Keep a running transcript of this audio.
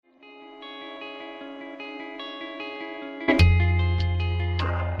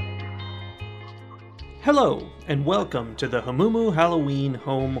Hello, and welcome to the Hamumu Halloween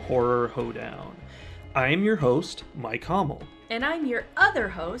Home Horror Hoedown. I am your host, Mike Hommel. And I'm your other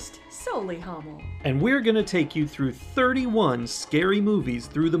host, Soli Hommel. And we're going to take you through 31 scary movies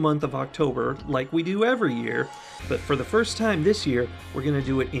through the month of October, like we do every year. But for the first time this year, we're going to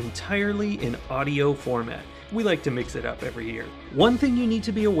do it entirely in audio format. We like to mix it up every year. One thing you need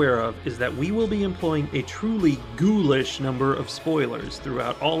to be aware of is that we will be employing a truly ghoulish number of spoilers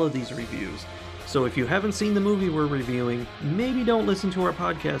throughout all of these reviews. So if you haven't seen the movie we're reviewing, maybe don't listen to our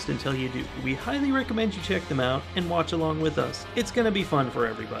podcast until you do. We highly recommend you check them out and watch along with us. It's going to be fun for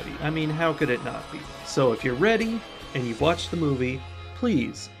everybody. I mean, how could it not be? So if you're ready and you've watched the movie,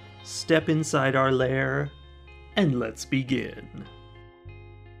 please step inside our lair and let's begin.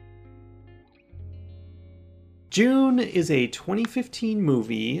 June is a 2015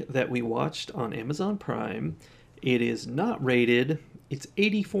 movie that we watched on Amazon Prime. It is not rated. It's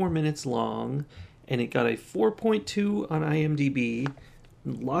 84 minutes long, and it got a 4.2 on IMDb.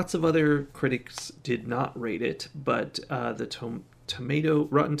 Lots of other critics did not rate it, but the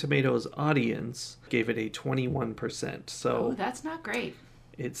Rotten Tomatoes audience gave it a 21%. So that's not great.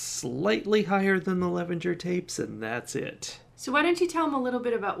 It's slightly higher than the Levenger tapes, and that's it. So why don't you tell them a little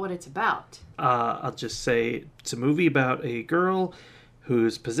bit about what it's about? I'll just say it's a movie about a girl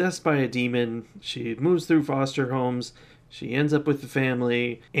who's possessed by a demon. She moves through foster homes. She ends up with the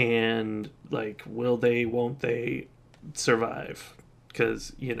family, and, will they, won't they survive?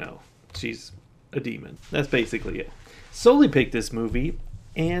 Because, she's a demon. That's basically it. Soli picked this movie,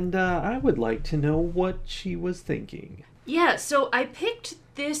 and I would like to know what she was thinking. Yeah, so I picked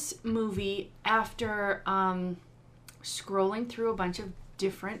this movie after scrolling through a bunch of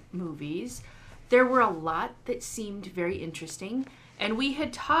different movies. There were a lot that seemed very interesting, and we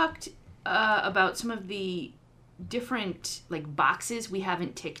had talked about some of the different boxes we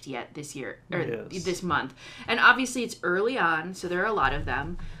haven't ticked yet this year or this month, and obviously it's early on, so there are a lot of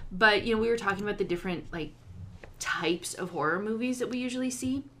them, but we were talking about the different types of horror movies that we usually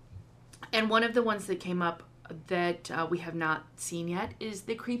see, and one of the ones that came up that we have not seen yet is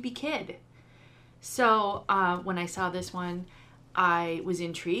The Creepy Kid. So when I saw this one, I was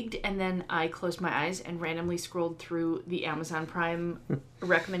intrigued, and then I closed my eyes and randomly scrolled through the Amazon Prime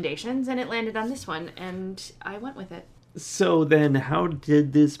recommendations, and it landed on this one, and I went with it. So then, how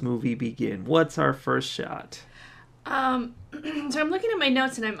did this movie begin? What's our first shot? So I'm looking at my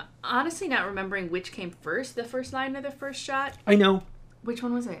notes, and I'm honestly not remembering which came first, the first line or the first shot. I know. Which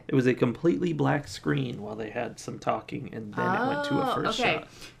one was it? It was a completely black screen while they had some talking, and then it went to a first shot.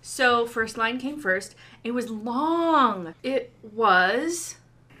 So first line came first. It was long. It was...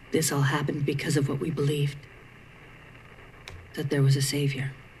 This all happened because of what we believed. That there was a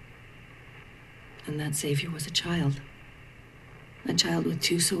savior. And that savior was a child. A child with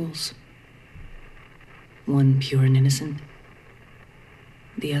two souls. One pure and innocent.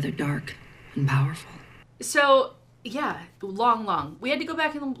 The other dark and powerful. So... yeah, long. We had to go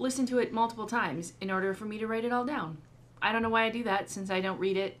back and listen to it multiple times in order for me to write it all down. I don't know why I do that, since I don't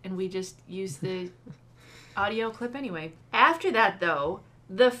read it and we just use the audio clip anyway. After that, though,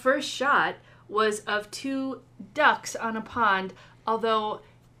 the first shot was of two ducks on a pond, although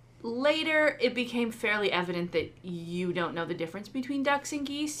later it became fairly evident that you don't know the difference between ducks and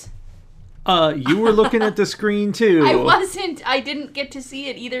geese. You were looking at the screen, too. I wasn't. I didn't get to see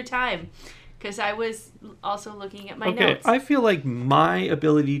it either time. Because I was also looking at my notes. I feel like my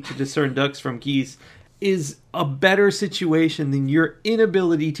ability to discern ducks from geese is a better situation than your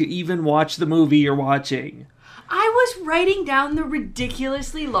inability to even watch the movie you're watching. I was writing down the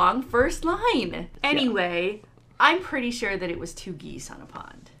ridiculously long first line. Anyway, I'm pretty sure that it was two geese on a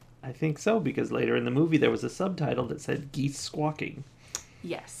pond. I think so, because later in the movie there was a subtitle that said geese squawking.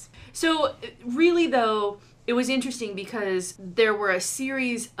 Yes. So, really, though... it was interesting because there were a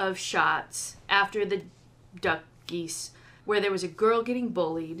series of shots after the duck geese where there was a girl getting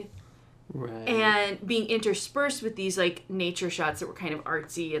bullied, right, and being interspersed with these nature shots that were kind of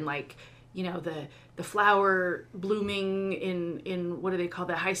artsy and the flower blooming in what do they call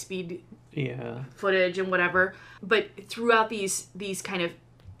the high speed footage and whatever. But throughout these kind of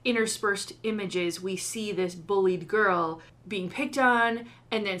interspersed images, we see this bullied girl being picked on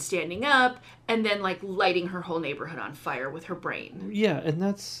and then standing up and then lighting her whole neighborhood on fire with her brain. Yeah, and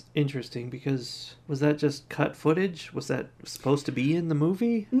that's interesting because was that just cut footage? Was that supposed to be in the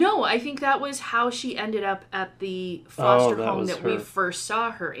movie? No, I think that was how she ended up at the foster home that we first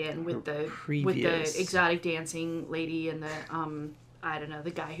saw her in with the exotic dancing lady and the I don't know,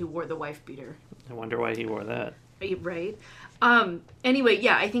 the guy who wore the wife beater. I wonder why he wore that. Right. Anyway,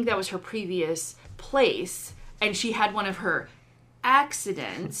 yeah, I think that was her previous place, and she had one of her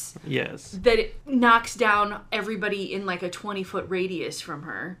accidents Yes. that it knocks down everybody in like a 20-foot radius from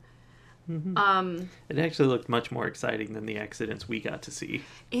her. It actually looked much more exciting than the accidents we got to see.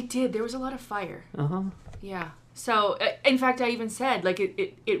 It did. There was a lot of fire. Uh-huh. Yeah. So, in fact, I even said, like,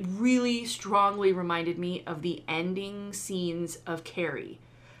 it really strongly reminded me of the ending scenes of Carrie.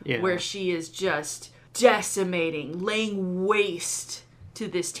 Yeah. Where she is just decimating, laying waste to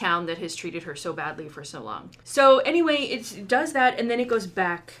this town that has treated her so badly for so long. So, anyway, it does that, and then it goes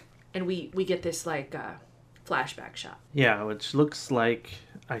back, and we get this, like, flashback shot. Yeah, which looks like,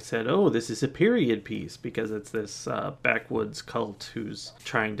 I said, oh, this is a period piece, because it's this backwoods cult who's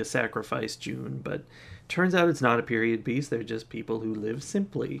trying to sacrifice June, but turns out it's not a period piece. They're just people who live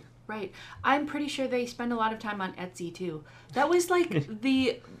simply. Right. I'm pretty sure they spend a lot of time on Etsy, too. That was, like,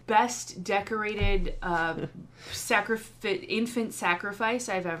 the best decorated infant sacrifice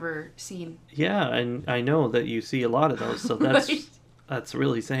I've ever seen. Yeah, and I know that you see a lot of those, so that's Right. that's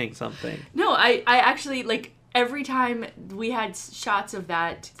really saying something. No, I actually, like, every time we had shots of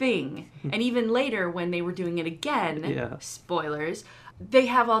that thing, and even later when they were doing it again, Yeah. spoilers, they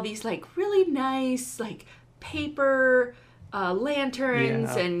have all these, like, really nice, like, paper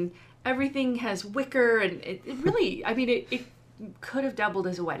lanterns, Yeah. and everything has wicker, and it really, I mean, it could have doubled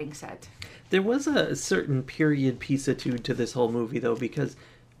as a wedding set. There was a certain period piecitude to this whole movie, though, because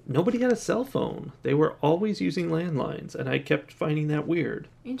nobody had a cell phone. They were always using landlines, and I kept finding that weird.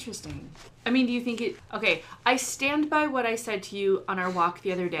 Interesting. I mean, do you think it... Okay, I stand by what I said to you on our walk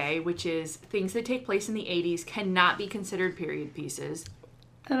the other day, which is things that take place in the 80s cannot be considered period pieces.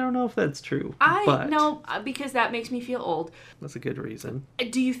 I don't know if that's true. No, because that makes me feel old. That's a good reason.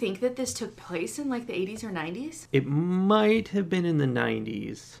 Do you think that this took place in like the 80s or 90s? It might have been in the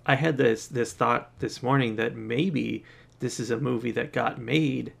 90s. I had this thought this morning that maybe this is a movie that got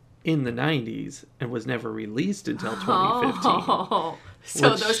made in the 90s and was never released until 2015. Oh,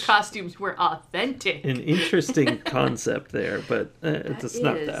 so Which- those costumes were authentic. An interesting concept there, but it's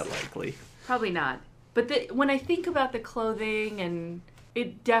not is. that likely. Probably not. But when I think about the clothing, and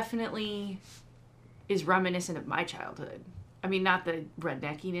it definitely is reminiscent of my childhood. I mean, not the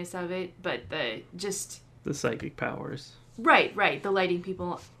redneckiness of it, but the just... The psychic powers. Right. The lighting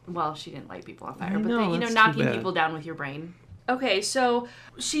people... Well, she didn't light people on fire, but No, the, that's too knocking bad. people down with your brain. Okay, so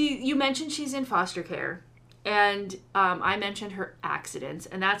you mentioned she's in foster care, and I mentioned her accidents,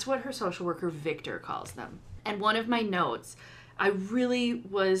 and that's what her social worker Victor calls them. And one of my notes, I really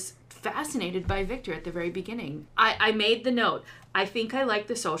was fascinated by Victor at the very beginning. I made the note, I think I like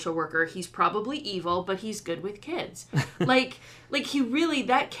the social worker. He's probably evil, but he's good with kids. like he really,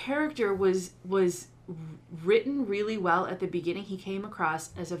 that character was written really well at the beginning. He came across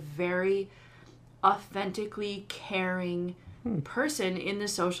as a very authentically caring person in the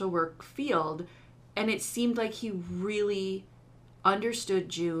social work field, and it seemed like he really understood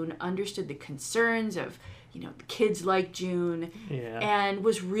June, understood the concerns of, the kids like June, Yeah. and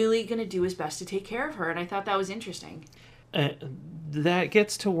was really going to do his best to take care of her, and I thought that was interesting. That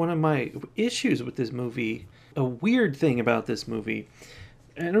gets to one of my issues with this movie. A weird thing about this movie,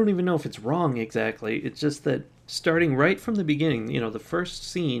 I don't even know if it's wrong exactly, it's just that starting right from the beginning, the first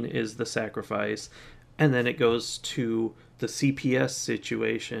scene is the sacrifice, and then it goes to the CPS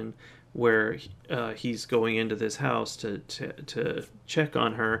situation where he's going into this house to check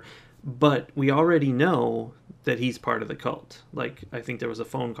on her, but we already know that he's part of the cult. Like, I think there was a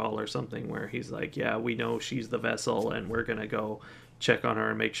phone call or something where he's like, yeah, we know she's the vessel, and we're gonna go check on her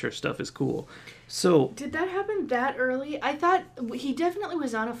and make sure stuff is cool. So Did that happen that early? I thought he definitely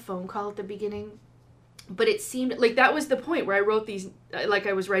was on a phone call at the beginning, but it seemed like that was the point where I wrote these, like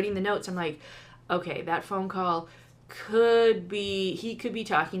I was writing the notes. I'm like, okay, that phone call he could be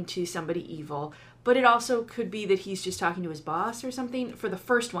talking to somebody evil, but it also could be that he's just talking to his boss or something for the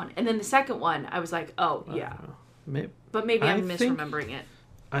first one. And then the second one, I was like, oh, yeah. But maybe I'm misremembering it.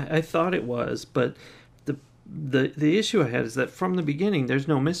 I thought it was, but the issue I had is that from the beginning, there's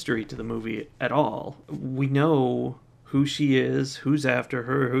no mystery to the movie at all. We know who she is, who's after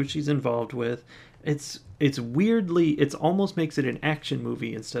her, who she's involved with. It's weirdly, it almost makes it an action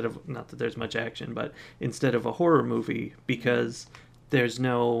movie instead of, not that there's much action, but instead of a horror movie, because there's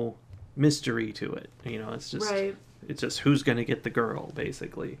no mystery to it. It's just, Right. It's just who's going to get the girl,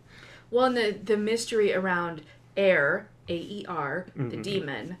 basically. Well, and the mystery around Aer, A-E-R, the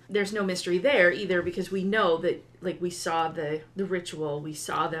demon, there's no mystery there either, because we know that, like, we saw the ritual, we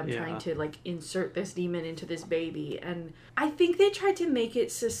saw them trying to, like, insert this demon into this baby, and I think they tried to make it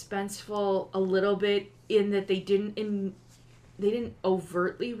suspenseful a little bit in that they didn't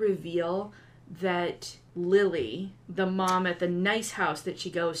overtly reveal that Lily, the mom at the nice house that she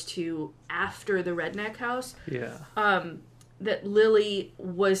goes to after the redneck house, Yeah. that Lily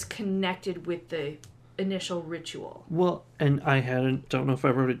was connected with the initial ritual. Well, and don't know if I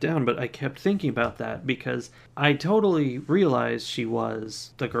wrote it down, but I kept thinking about that because I totally realized she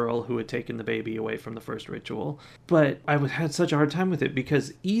was the girl who had taken the baby away from the first ritual, but I had such a hard time with it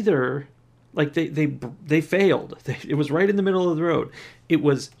because either, like, they failed. It was right in the middle of the road. It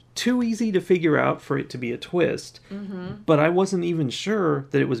was too easy to figure out for it to be a twist, but I wasn't even sure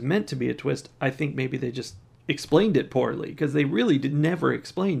that it was meant to be a twist. I think maybe they just explained it poorly because they really never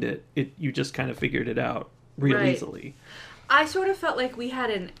explained it. You just kind of figured it out real easily. I sort of felt like we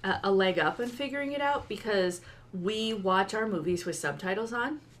had a leg up in figuring it out because we watch our movies with subtitles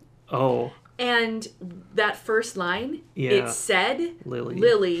on. Oh. And that first line, it said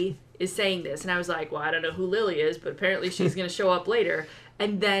Lily is saying this. And I was like, well, I don't know who Lily is, but apparently she's going to show up later.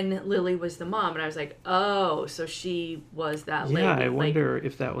 And then Lily was the mom. And I was like, oh, so she was that lady. Yeah, I wonder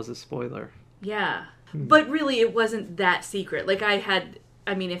if that was a spoiler. Yeah. But really, it wasn't that secret. Like,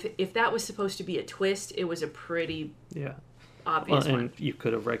 if that was supposed to be a twist, it was a pretty obvious one. And you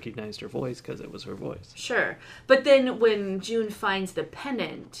could have recognized her voice because it was her voice. Sure. But then when June finds the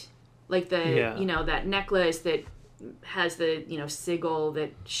pendant, like that necklace that has the, sigil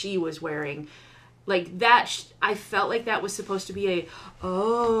that she was wearing, like that, I felt like that was supposed to be a,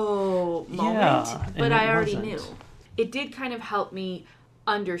 moment. But I already knew. It did kind of help me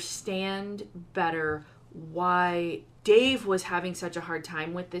understand better why Dave was having such a hard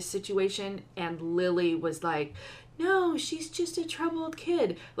time with this situation and Lily was like, no, she's just a troubled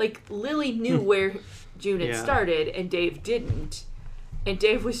kid. Like, Lily knew where June had started and Dave didn't. And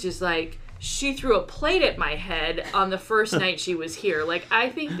Dave was just like, she threw a plate at my head on the first night she was here. Like, I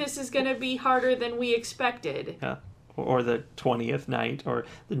think this is going to be harder than we expected. Yeah. Or the 20th night or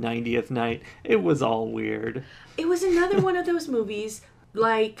the 90th night. It was all weird. It was another one of those movies.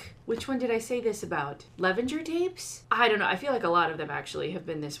 Like, which one did I say this about? Levenger tapes? I don't know. I feel like a lot of them actually have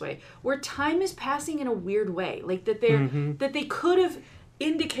been this way. Where time is passing in a weird way. Like, that they could have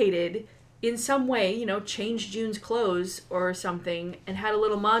indicated in some way, changed June's clothes or something and had a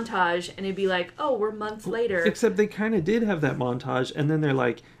little montage and it'd be like, oh, we're months later. Except they kind of did have that montage and then they're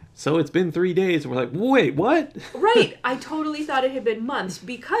like, so it's been 3 days. And we're like, wait, what? Right. I totally thought it had been months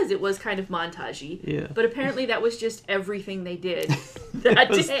because it was kind of montagey. Yeah. But apparently that was just everything they did that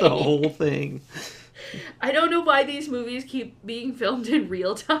was day. The whole thing. I don't know why these movies keep being filmed in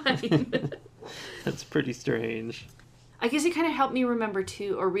real time. That's pretty strange. I guess it kind of helped me remember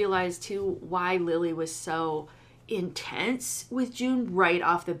too, or realize too, why Lily was so intense with June right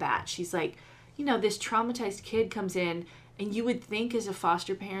off the bat. She's like, this traumatized kid comes in. And you would think as a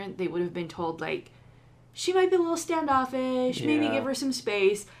foster parent, they would have been told, like, she might be a little standoffish, maybe give her some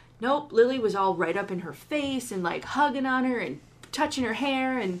space. Nope, Lily was all right up in her face and, like, hugging on her and touching her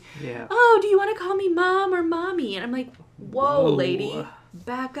hair and, oh, do you want to call me mom or mommy? And I'm like, whoa, lady,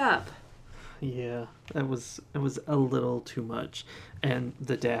 back up. Yeah, it was a little too much. And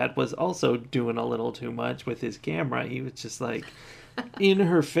the dad was also doing a little too much with his camera. He was just, like, in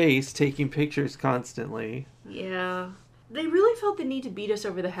her face, taking pictures constantly. Yeah. They really felt the need to beat us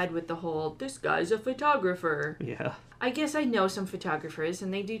over the head with the whole, this guy's a photographer. Yeah. I guess I know some photographers,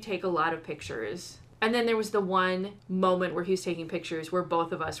 and they do take a lot of pictures. And then there was the one moment where he was taking pictures where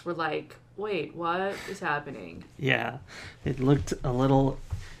both of us were like, wait, what is happening? Yeah. It looked a little...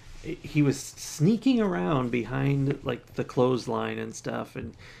 He was sneaking around behind, like, the clothesline and stuff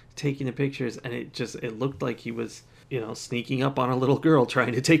and taking the pictures, and it looked like he was... sneaking up on a little girl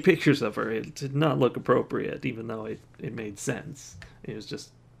trying to take pictures of her. It did not look appropriate, even though it made sense. It was just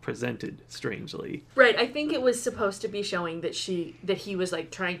presented strangely. Right, I think it was supposed to be showing that he was,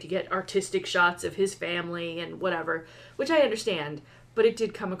 like, trying to get artistic shots of his family and whatever, which I understand, but it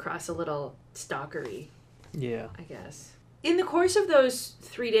did come across a little stalkery. Yeah. I guess. In the course of those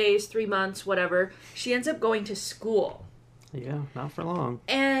 3 days, 3 months, whatever, she ends up going to school. Yeah, not for long.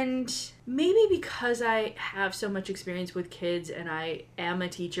 And maybe because I have so much experience with kids and I am a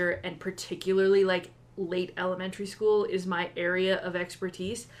teacher, and particularly like late elementary school is my area of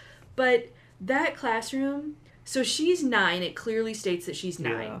expertise, but that classroom, so she's 9, it clearly states that she's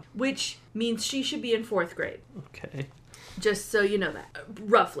 9, which means she should be in 4th grade. Okay. Just so you know that,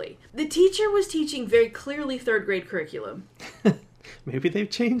 roughly. The teacher was teaching very clearly 3rd grade curriculum. Maybe they've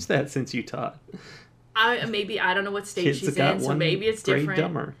changed that since you taught. Maybe, I don't know what state Kids she's in, so maybe it's different.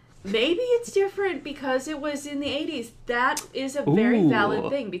 Dumber. Maybe it's different because it was in the 80s. That is a very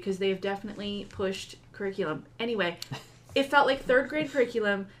valid thing because they've definitely pushed curriculum. Anyway, it felt like 3rd grade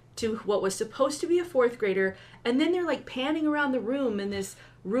curriculum to what was supposed to be a 4th grader, and then they're like panning around the room in this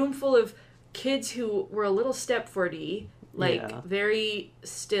room full of kids who were a little Stepfordy, like very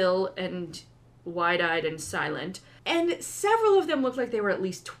still and wide-eyed and silent. And several of them looked like they were at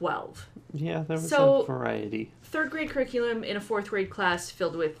least 12. Yeah, there was So- a variety. Third grade curriculum in a fourth grade class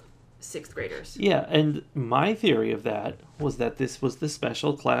filled with sixth graders. Yeah, and my theory of that was that this was the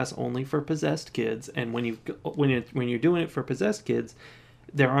special class only for possessed kids, and when you're doing it for possessed kids,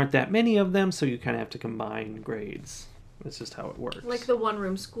 there aren't that many of them, so you kind of have to combine grades. That's just how it works. Like the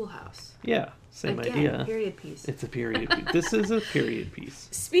one-room schoolhouse. Yeah, same Again, idea. period piece. It's a period piece. This is a period piece.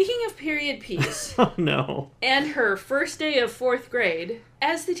 Speaking of period piece, Oh no. and her first day of fourth grade,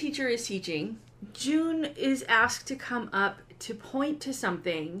 as the teacher is teaching, June is asked to come up to point to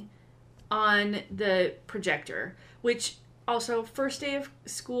something on the projector, which also, first day of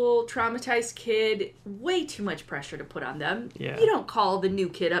school, traumatized kid, way too much pressure to put on them. Yeah. You don't call the new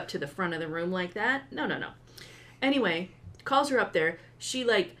kid up to the front of the room like that. No. Anyway, calls her up there. She,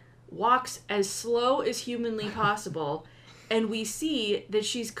 walks as slow as humanly possible, and we see that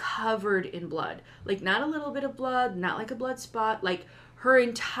she's covered in blood. Not a little bit of blood, not like a blood spot. Her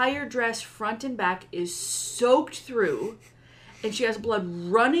entire dress, front and back, is soaked through, and she has blood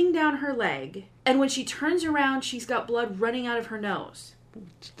running down her leg. And when she turns around, she's got blood running out of her nose.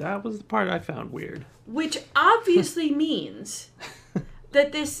 That was the part I found weird. Which obviously means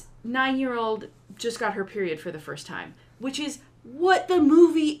that this 9-year-old just got her period for the first time. Which is what the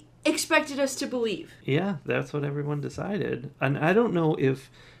movie expected us to believe. Yeah, that's what everyone decided. And I don't know if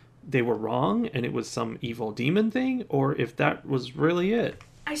they were wrong and it was some evil demon thing, or if that was really it.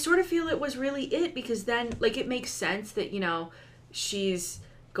 I sort of feel it was really it, because then, it makes sense that, she's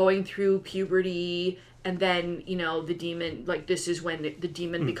going through puberty, and then, the demon, this is when the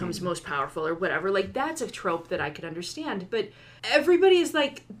demon becomes most powerful or whatever. That's a trope that I could understand. But everybody is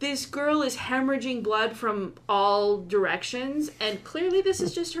this girl is hemorrhaging blood from all directions, and clearly this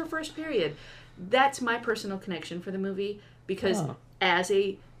is just her first period. That's my personal connection for the movie, because as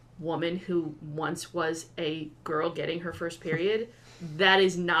a woman who once was a girl getting her first period, that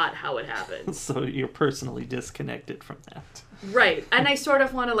is not how it happens. So you're personally disconnected from that. Right. And I sort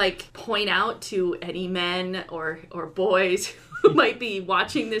of want to point out to any men or boys who might be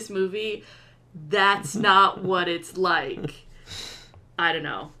watching this movie, that's not what it's like. I don't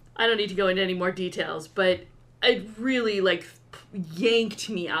know. I don't need to go into any more details, but it really yanked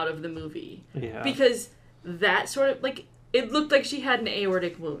me out of the movie. Yeah. Because that sort of it looked like she had an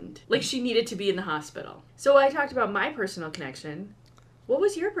aortic wound. She needed to be in the hospital. So I talked about my personal connection. What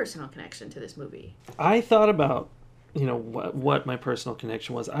was your personal connection to this movie? I thought about, what my personal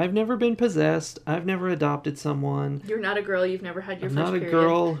connection was. I've never been possessed. I've never adopted someone. You're not a girl. You've never had your I'm first not a period.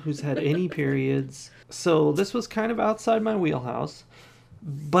 girl who's had any periods. So this was kind of outside my wheelhouse.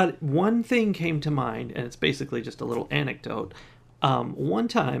 But one thing came to mind, and it's basically just a little anecdote. One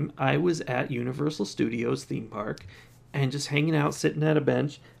time I was at Universal Studios theme park and just hanging out, sitting at a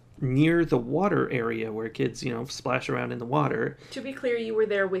bench near the water area where kids, splash around in the water. To be clear, you were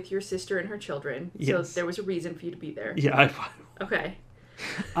there with your sister and her children, Yes. so there was a reason for you to be there. Yeah, Okay.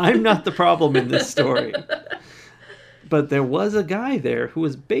 I'm not the problem in this story. But there was a guy there who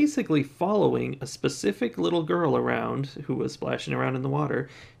was basically following a specific little girl around who was splashing around in the water,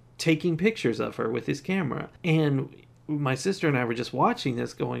 taking pictures of her with his camera. And my sister and I were just watching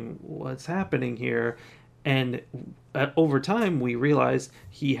this going, what's happening here? And over time, we realized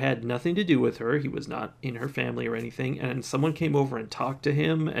he had nothing to do with her. He was not in her family or anything. And someone came over and talked to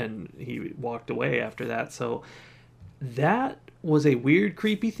him, and he walked away after that. So that was a weird,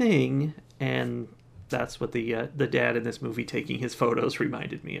 creepy thing. And that's what the dad in this movie taking his photos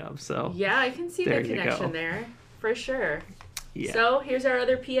reminded me of. So Yeah, I can see There the you connection go. there, for sure. yeah. So here's our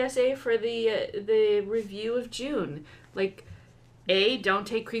other PSA for the review of June. A, don't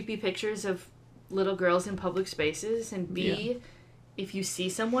take creepy pictures of little girls in public spaces, and B, if you see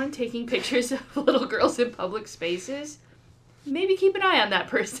someone taking pictures of little girls in public spaces, maybe keep an eye on that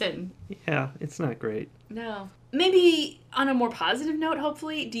person. Yeah, it's not great. No. Maybe on a more positive note,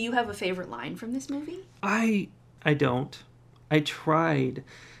 hopefully, do you have a favorite line from this movie? I don't. I tried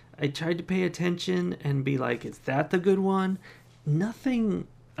to pay attention and be like, is that the good one? Nothing.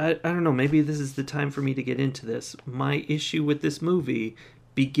 I don't know, maybe this is the time for me to get into this. My issue with this movie,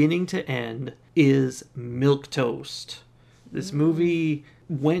 beginning to end, is milquetoast. This movie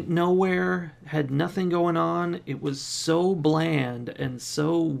went nowhere, had nothing going on. It was so bland and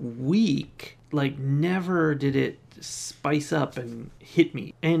so weak. Never did it spice up and hit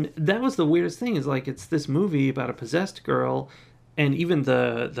me. And that was the weirdest thing, is it's this movie about a possessed girl, and even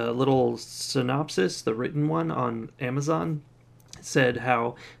the little synopsis, the written one on Amazon, said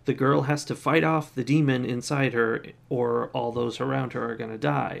how the girl has to fight off the demon inside her or all those around her are going to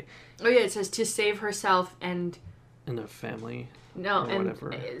die. Oh yeah, it says to save herself and And a family. No, or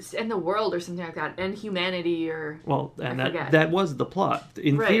whatever. and the world or something like that, and humanity or... Well, and I forget. that was the plot.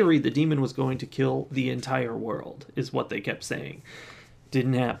 In Right. theory, the demon was going to kill the entire world, is what they kept saying.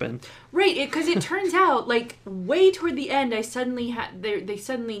 Didn't happen. Right, because it turns out, like, way toward the end, I suddenly they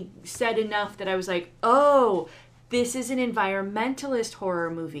suddenly said enough that I was like, oh, this is an environmentalist horror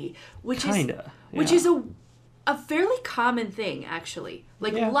movie, which is a fairly common thing, actually.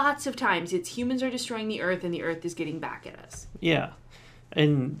 Like, lots of times, it's humans are destroying the Earth, and the Earth is getting back at us. Yeah.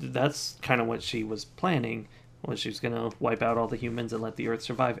 And that's kind of what she was planning, was she was going to wipe out all the humans and let the Earth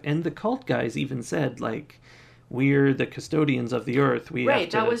survive. And the cult guys even said, like, we're the custodians of the Earth. We have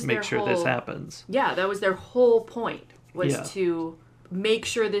to make sure this happens. Yeah, that was their whole point, was Yeah. to make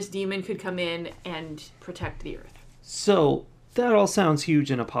sure this demon could come in and protect the Earth. So, that all sounds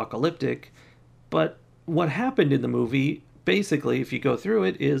huge and apocalyptic, but what happened in the movie, basically, if you go through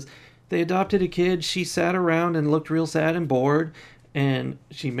it, is they adopted a kid, she sat around and looked real sad and bored, and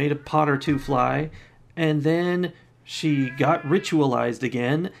she made a pot or two fly, and then she got ritualized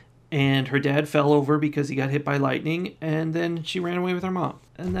again, and her dad fell over because he got hit by lightning, and then she ran away with her mom.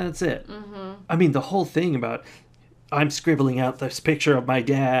 And that's it. Mm-hmm. I mean, the whole thing about, I'm scribbling out this picture of my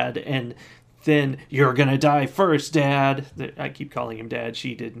dad, and then, you're gonna die first, Dad. I keep calling him Dad.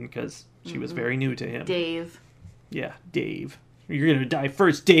 She didn't, because she was very new to him. Dave. Yeah, Dave. You're gonna die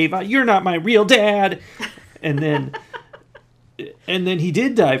first, Dave. You're not my real dad. And then he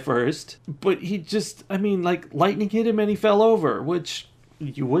did die first, but he just, I mean, like, lightning hit him and he fell over, which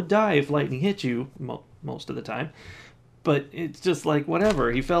you would die if lightning hit you most of the time. But it's just like,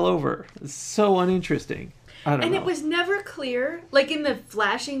 whatever, he fell over. It's so uninteresting. I don't know. And it was never clear. Like, in the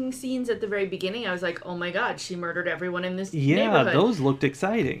flashing scenes at the very beginning, I was like, oh my god, she murdered everyone in this neighborhood. Yeah, those looked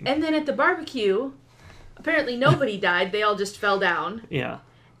exciting. And then at the barbecue, apparently nobody died. They all just fell down. Yeah.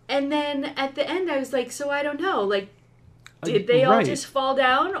 And then at the end, I was like, so I don't know. Like, did they all just fall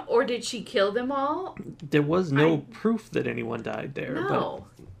down? Or did she kill them all? There was no proof that anyone died there. No.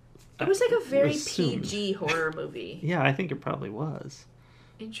 But it was like a very assumed. PG horror movie. Yeah, I think it probably was.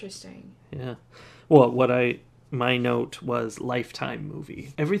 Interesting. Yeah. Well, my note was Lifetime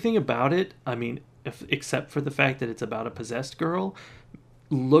movie. Everything about it, I mean, except for the fact that it's about a possessed girl,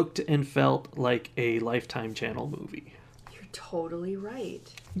 looked and felt like a Lifetime Channel movie. You're totally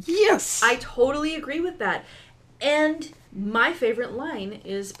right. Yes! I totally agree with that. And my favorite line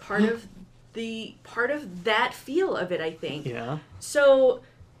is part of that feel of it, I think. Yeah. So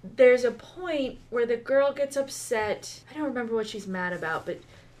there's a point where the girl gets upset. I don't remember what she's mad about, but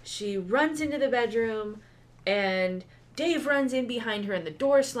she runs into the bedroom and Dave runs in behind her and the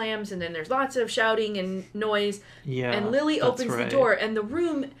door slams and then there's lots of shouting and noise. Yeah. And Lily opens the door and the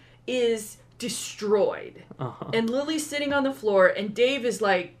room is destroyed. Uh-huh. And Lily's sitting on the floor and Dave is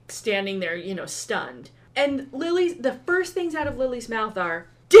like standing there, stunned. And the first things out of Lily's mouth are,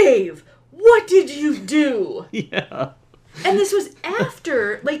 Dave, what did you do? Yeah. And this was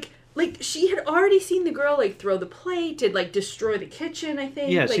after, like she had already seen the girl, like, throw the plate and, like, destroy the kitchen, I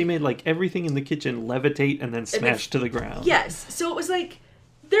think. Yeah, like, she made, like, everything in the kitchen levitate and then smash to the ground. Yes. So it was like,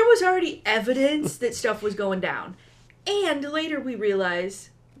 there was already evidence that stuff was going down. And later we realize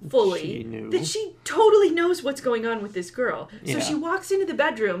fully that she totally knows what's going on with this girl. So she walks into the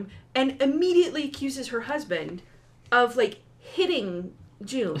bedroom and immediately accuses her husband of, like, hitting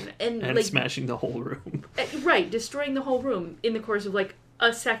June. And like, smashing the whole room. Right, destroying the whole room in the course of, like,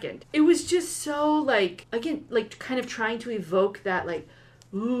 a second. It was just so, like, again, like, kind of trying to evoke that, like,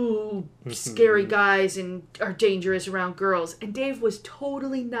 ooh, scary guys and are dangerous around girls. And Dave was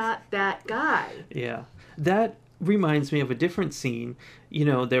totally not that guy. Yeah. That reminds me of a different scene.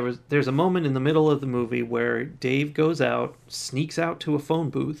 There's a moment in the middle of the movie where Dave goes out, sneaks out to a phone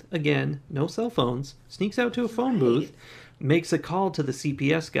booth. Again, no cell phones. Sneaks out to a phone booth, makes a call to the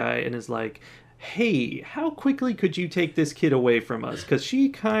CPS guy and is like, hey, how quickly could you take this kid away from us? Because she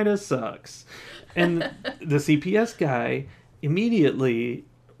kind of sucks. And the CPS guy immediately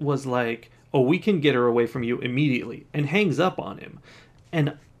was like, oh, we can get her away from you immediately, and hangs up on him.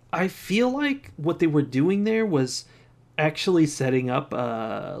 And I feel like what they were doing there was actually setting up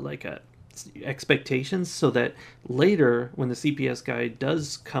expectations so that later, when the CPS guy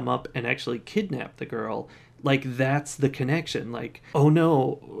does come up and actually kidnap the girl, like, that's the connection. Like, oh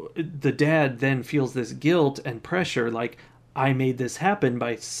no, the dad then feels this guilt and pressure, like, I made this happen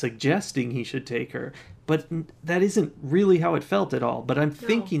by suggesting he should take her. But that isn't really how it felt at all. But I'm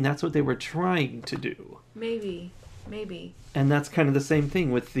thinking that's what they were trying to do. Maybe. And that's kind of the same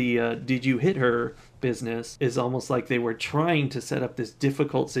thing with the did you hit her business, is almost like they were trying to set up this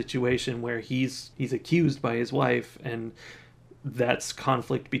difficult situation where he's accused by his wife, and that's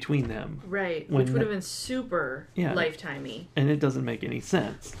conflict between them. Right, When which would have been super Yeah. lifetimey. And it doesn't make any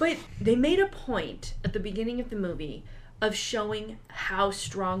sense. But they made a point at the beginning of the movie of showing how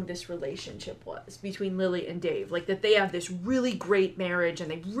strong this relationship was between Lily and Dave. Like, that they have this really great marriage and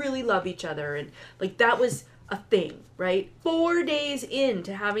they really love each other. And, like, that was a thing, right? 4 days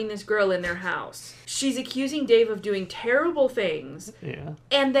into having this girl in their house, she's accusing Dave of doing terrible things. Yeah.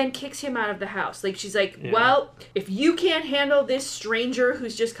 And then kicks him out of the house. Like, she's like, Yeah. well, if you can't handle this stranger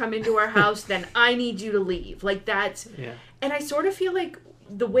who's just come into our house, then I need you to leave. Like, that's... Yeah. And I sort of feel like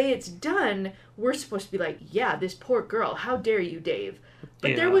the way it's done, we're supposed to be like, yeah, this poor girl, how dare you, Dave?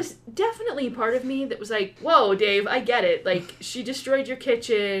 But there Yeah. was definitely part of me that was like, whoa, Dave, I get it. Like, she destroyed your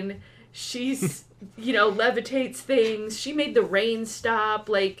kitchen. She's, levitates things. She made the rain stop.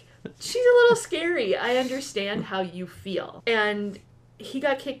 Like, she's a little scary. I understand how you feel. And he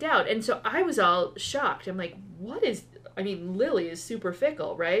got kicked out. And so I was all shocked. I'm like, Lily is super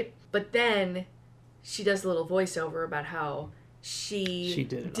fickle, right? But then she does a little voiceover about how she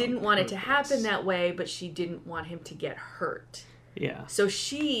didn't want it to happen that way, but she didn't want him to get hurt. Yeah. So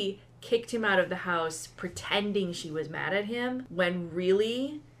she kicked him out of the house pretending she was mad at him, when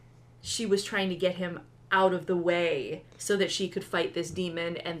really she was trying to get him out of the way so that she could fight this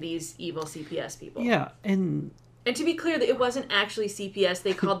demon and these evil CPS people. Yeah, and to be clear, that it wasn't actually CPS.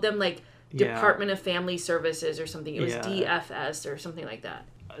 They called them, like, Yeah. Department of Family Services or something. It was Yeah. DFS or something like that.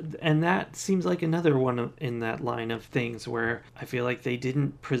 and that seems like another one in that line of things where I feel like they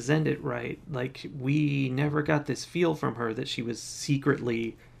didn't present it right. Like, we never got this feel from her that she was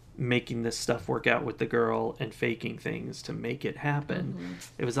secretly making this stuff work out with the girl and faking things to make it happen. Mm-hmm.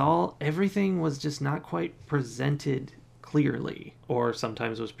 It was everything was just not quite presented clearly, or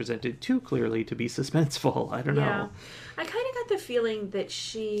sometimes was presented too clearly to be suspenseful. I don't know. I kind of got the feeling that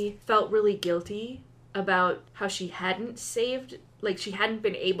she felt really guilty about how she hadn't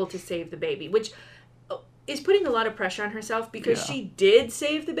been able to save the baby, which is putting a lot of pressure on herself, because Yeah. she did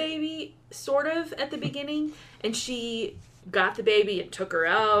save the baby, sort of, at the beginning, and she got the baby and took her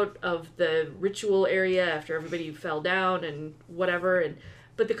out of the ritual area after everybody fell down and whatever,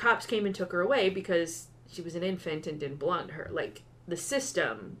 but the cops came and took her away because she was an infant and didn't belong to her. Like, the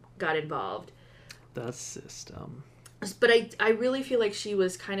system got involved. The system. But I really feel like she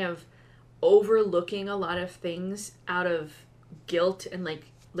was kind of overlooking a lot of things out of guilt, and like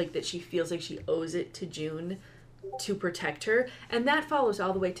that she feels like she owes it to June to protect her. And that follows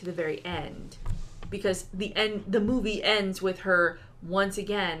all the way to the very end, because the movie ends with her once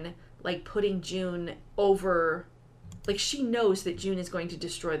again, like, putting June over. Like, she knows that June is going to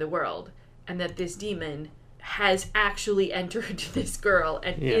destroy the world, and that this demon has actually entered this girl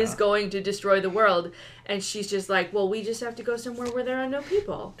and is going to destroy the world. And she's just like, well, we just have to go somewhere where there are no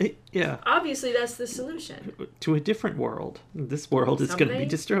people. Yeah. Obviously, that's the solution. To a different world. This world is going to be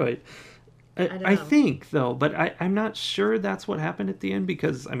destroyed. I know. think, though, but I'm not sure that's what happened at the end,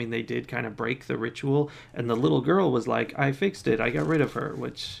 because, I mean, they did kind of break the ritual, and the little girl was like, I fixed it, I got rid of her,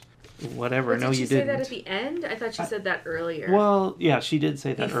 which... Whatever. Well, no, you didn't. Did she say that at the end? I thought she said that earlier. Well, yeah, she did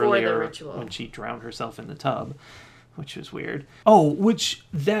say that Before earlier the ritual. when she drowned herself in the tub, which was weird. Oh,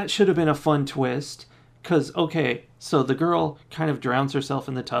 that should have been a fun twist. Because, okay, so the girl kind of drowns herself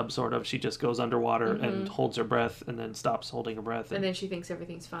in the tub, sort of. She just goes underwater and holds her breath and then stops holding her breath. And then she thinks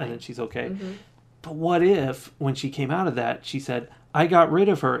everything's fine. And then she's okay. But what if, when she came out of that, she said, I got rid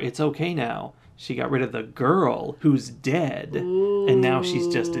of her, it's okay now. She got rid of the girl who's dead, and now she's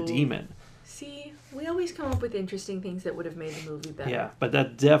just a demon. See, we always come up with interesting things that would have made the movie better. Yeah, but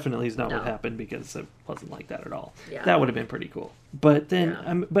that definitely is not No. what happened, because it wasn't like that at all. Yeah. That would have been pretty cool. But then,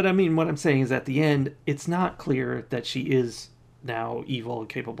 Yeah. but I mean, what I'm saying is at the end, it's not clear that she is now evil,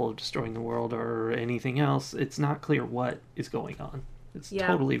 capable of destroying the world or anything else. It's not clear what is going on. It's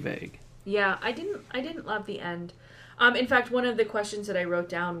totally vague. Yeah, I didn't love the end. In fact, one of the questions that I wrote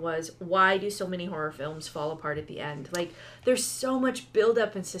down was, why do so many horror films fall apart at the end? Like, there's so much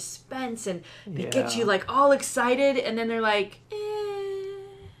buildup and suspense, and they get you, like, all excited, and then they're like,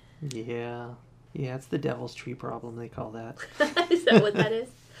 Yeah. Yeah, it's the devil's tree problem, they call that. Is that what that is?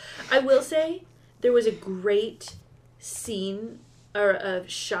 I will say, there was a great scene, or a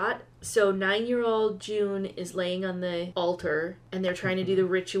shot. So 9-year-old June is laying on the altar, and they're trying to do the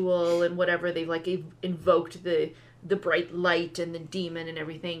ritual and whatever. They've, like, invoked the bright light and the demon and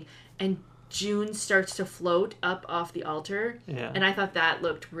everything. And June starts to float up off the altar. Yeah. And I thought that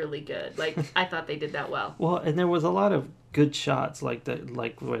looked really good. Like, I thought they did that well. Well, and there was a lot of good shots like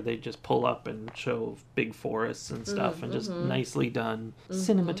where they just pull up and show big forests and stuff, and just nicely done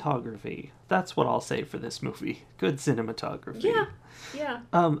cinematography. That's what I'll say for this movie. Good cinematography. Yeah.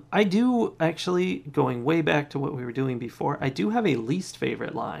 I do actually, going way back to what we were doing before, I do have a least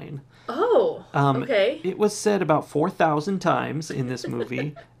favorite line. Oh, okay. It was said about 4,000 times in this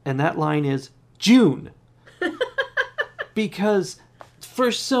movie, and that line is June. Because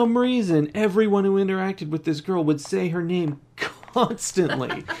for some reason, everyone who interacted with this girl would say her name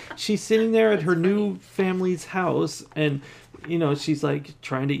constantly. She's sitting there at her new family's house, and, you know, she's like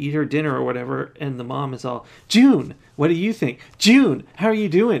trying to eat her dinner or whatever, and the mom is all, June, what do you think? June, how are you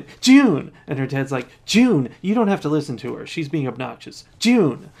doing? June. And her dad's like, June, you don't have to listen to her. She's being obnoxious.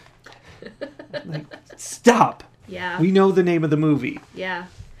 June. Like, stop. Yeah. We know the name of the movie. Yeah.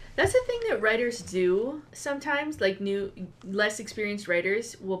 That's the thing that writers do sometimes. Like, less experienced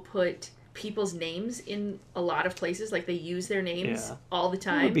writers will put people's names in a lot of places. Like, they use their names all the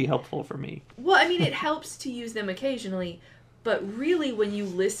time. That would be helpful for me. Well, I mean, it helps to use them occasionally. But really, when you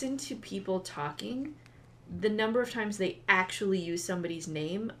listen to people talking, the number of times they actually use somebody's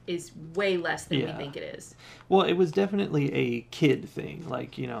name is way less than we think it is. Well, it was definitely a kid thing.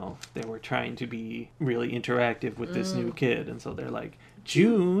 Like, you know, they were trying to be really interactive with this new kid. And so they're like,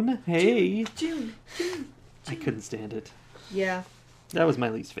 June, hey. June. I couldn't stand it. Yeah. That was my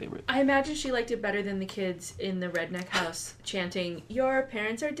least favorite. I imagine she liked it better than the kids in the redneck house chanting, your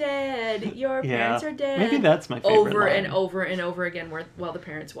parents are dead, your parents are dead. Maybe that's my favorite over line. and over and over again while the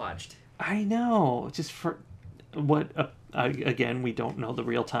parents watched. I know. Just for what, again, we don't know the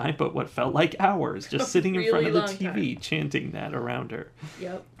real time, but what felt like hours, just sitting in front of the TV chanting that around her.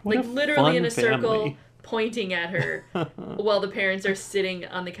 Yep. What like a literally in a fun circle, family. pointing at her while the parents are sitting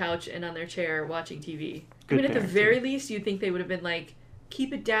on the couch and on their chair watching TV. Good I mean, at the parenting. very least, you'd think they would have been like,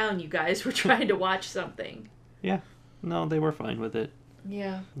 keep it down, you guys. We're trying to watch something. Yeah. No, they were fine with it.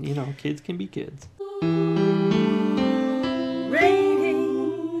 Yeah. You know, kids can be kids.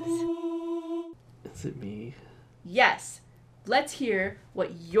 Ratings. Is it me? Yes. Let's hear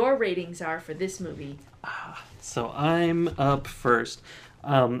what your ratings are for this movie. So I'm up first.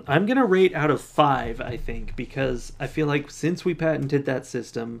 I'm going to rate out of 5, I think, because I feel like since we patented that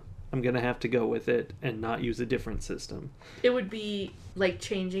system, I'm going to have to go with it and not use a different system. It would be like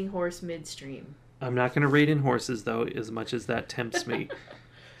changing horse midstream. I'm not going to rate in horses, though, as much as that tempts me.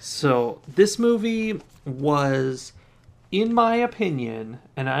 So this movie was, in my opinion,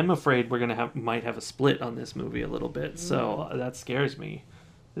 and I'm afraid we're going to might have a split on this movie a little bit, so that scares me.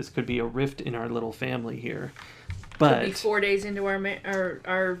 This could be a rift in our little family here. But Could be 4 days into our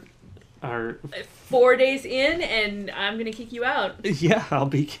our 4 days in, and I'm gonna kick you out. Yeah, I'll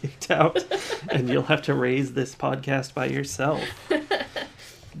be kicked out, and you'll have to raise this podcast by yourself.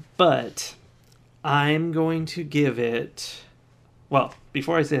 But I'm going to give it. Well,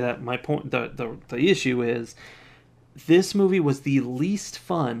 before I say that, my point, the issue is, this movie was the least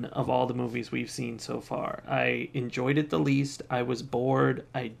fun of all the movies we've seen so far. I enjoyed it the least. I was bored.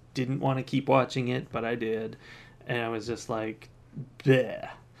 I didn't want to keep watching it, but I did, and I was just like, bleh.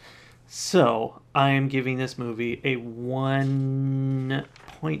 So, I am giving this movie a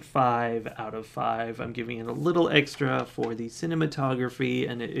 1.5 out of 5. I'm giving it a little extra for the cinematography,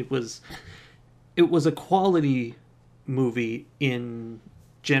 and it was a quality movie in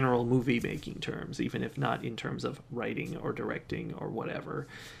general movie making terms, even if not in terms of writing or directing or whatever.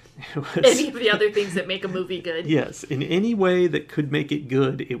 It was, Any of the other things that make a movie good. yes, in any way that could make it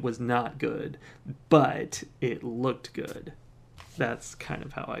good, it was not good, but it looked good. That's kind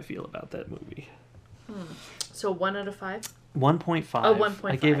of how I feel about that movie. So 1 out of 5? 1.5. Oh,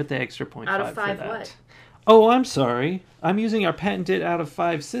 1.5. I gave it the extra 0.5 Out of 5 for that. what? Oh, I'm sorry. I'm using our patented out of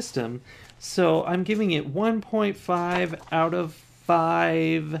 5 system, so I'm giving it 1.5 out of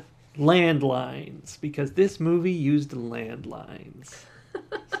 5 landlines, because this movie used landlines.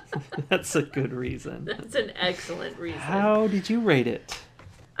 That's a good reason. That's an excellent reason. How did you rate it?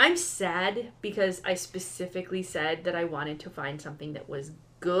 I'm sad because I specifically said that I wanted to find something that was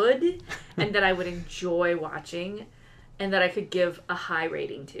good and that I would enjoy watching and that I could give a high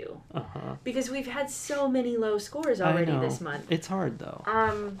rating to. Uh-huh. Because we've had so many low scores already this month. It's hard, though.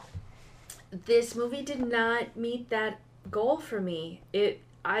 This movie did not meet that goal for me. It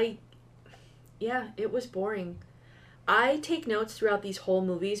was boring. I take notes throughout these whole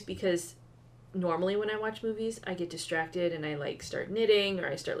movies because normally when I watch movies, I get distracted and I like start knitting or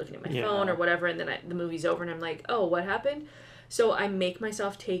I start looking at my phone or whatever, and then the movie's over and I'm like, oh, what happened? So I make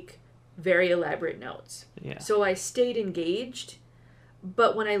myself take very elaborate notes. Yeah. So I stayed engaged,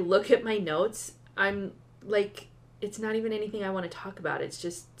 But when I look at my notes, I'm like, it's not even anything I want to talk about. It's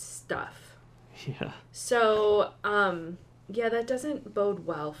just stuff. Yeah. So, yeah, that doesn't bode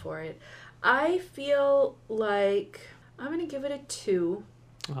well for it. I feel like I'm going to give it a 2.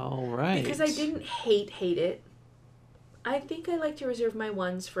 All right. Because I didn't hate it. I think I like to reserve my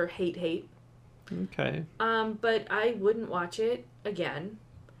 1s for hate. Okay. But I wouldn't watch it again.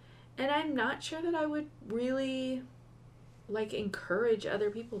 And I'm not sure that I would really, like, encourage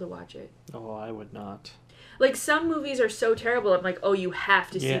other people to watch it. Oh, I would not. Like, some movies are so terrible, I'm like, oh, you have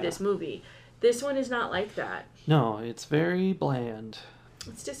to see this movie. This one is not like that. No, it's very bland.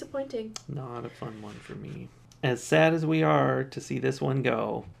 It's disappointing. Not a fun one for me. As sad as we are to see this one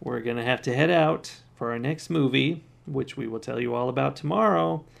go, we're going to have to head out for our next movie, which we will tell you all about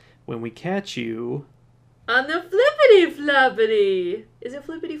tomorrow when we catch you... on the Flippity Floppity! Is it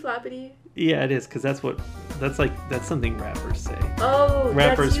Flippity Floppity? Yeah, it is, because that's something rappers say. Oh,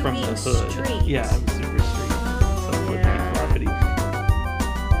 rappers that's you from being the hood. street. Yeah, I'm super street. So Flippity Floppity.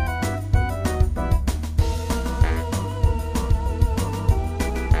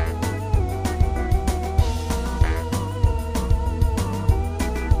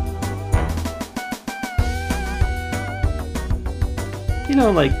 You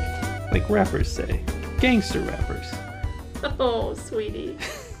know, like rappers say. Gangster rappers. Oh, sweetie.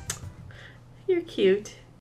 You're cute.